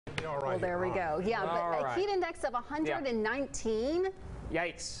all right. Well, there we go. Yeah, but a heat index of 119.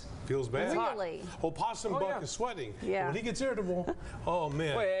 Yikes. Feels bad. Really? Oh, Possum Buck is sweating. Yeah. When he gets irritable, oh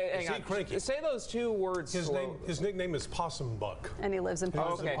man. Wait, hang is he on. cranky? Say those two words. His nickname is Possum Buck. And he lives in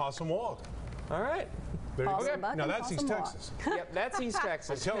Possum. In Possum Walk. All right. Possum Buck Now and that's East Possum Walk. Texas. Yep, that's East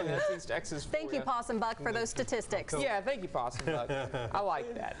Texas. I'm telling you. That's East Texas. Thank you, Possum Buck, for those statistics. Yeah, thank you, Possum Buck. I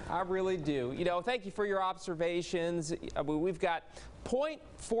like that. I really do. You know, thank you for your observations. We've got point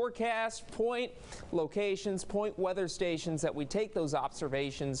forecast, point locations, point weather stations that we take those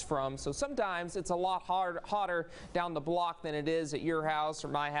observations from. So sometimes it's a lot hotter down the block than it is at your house or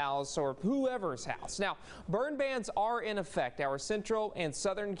my house or whoever's house. Now, burn bans are in effect. Our central and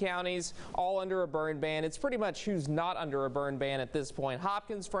southern counties all under a burn ban. It's pretty much who's not under a burn ban at this point.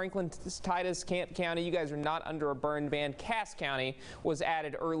 Hopkins, Franklin, Titus, Camp County, you guys are not under a burn ban. Cass County was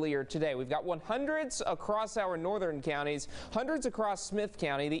added earlier today. We've got 100s across our northern counties, hundreds across Smith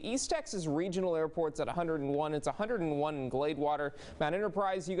County. The East Texas Regional Airport's at 101. It's 101 in Gladewater. Mount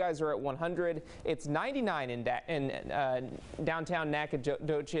Enterprise, you guys are at 100. It's 99 in downtown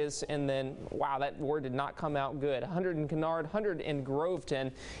Nacogdoches. And then, wow, that word did not come out good. 100 in Kennard, 100 in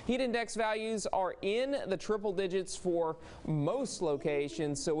Groveton. Heat index values are in the triple digits for most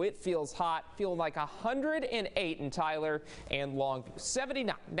locations, so it feels hot. Feeling like 108 in Tyler and Longview.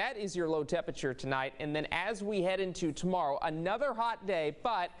 79, that is your low temperature tonight. And then as we head into tomorrow, another hot day,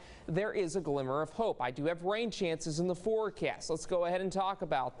 but there is a glimmer of hope. I do have rain chances in the forecast. Let's go ahead and talk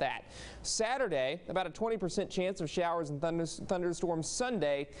about that. Saturday, about a 20% chance of showers and thunderstorms.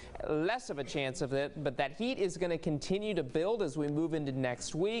 Sunday, less of a chance of it, but that heat is going to continue to build as we move into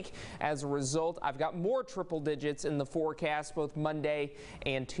next week. As a result, I've got more triple digits in the forecast both Monday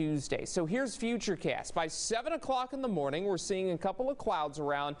and Tuesday. So here's Futurecast. By 7 o'clock in the morning, we're seeing a couple of clouds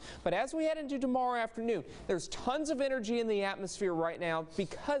around, but as we head into tomorrow afternoon, there's tons of energy in the atmosphere right now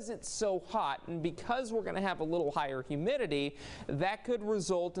because it's so hot and because we're going to have a little higher humidity. That could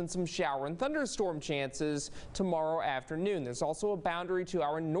result in some shower and thunderstorm chances tomorrow afternoon. There's also a boundary to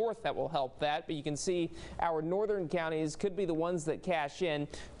our north that will help that, but you can see our northern counties could be the ones that cash in.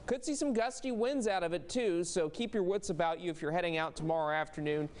 Could see some gusty winds out of it too, so keep your wits about you if you're heading out tomorrow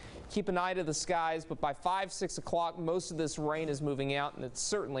afternoon. Keep an eye to the skies, but by 5, 6 o'clock, most of this rain is moving out, and it's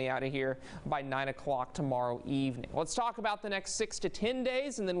certainly out of here by 9 o'clock tomorrow evening. Let's talk about the next 6 to 10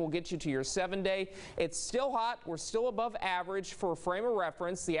 days, and then we'll get you to your 7-day. It's still hot. We're still above average. For a frame of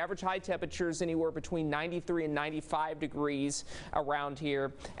reference, the average high temperature is anywhere between 93 and 95 degrees around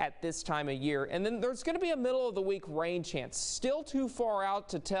here at this time of year. And then there's going to be a middle of the week rain chance. Still too far out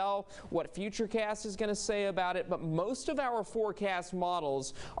to tell what Futurecast is going to say about it, but most of our forecast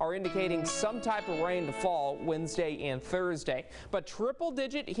models are indicating some type of rain to fall Wednesday and Thursday. But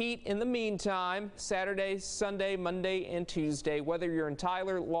triple-digit heat in the meantime, Saturday, Sunday, Monday, and Tuesday, whether you're in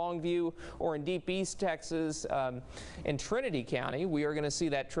Tyler, Longview, or in deep East Texas, in Trinity County, we are going to see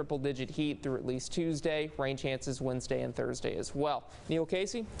that triple-digit heat through at least Tuesday. Rain chances Wednesday and Thursday as well. Neil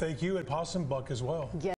Casey? Thank you, and Possum Buck as well.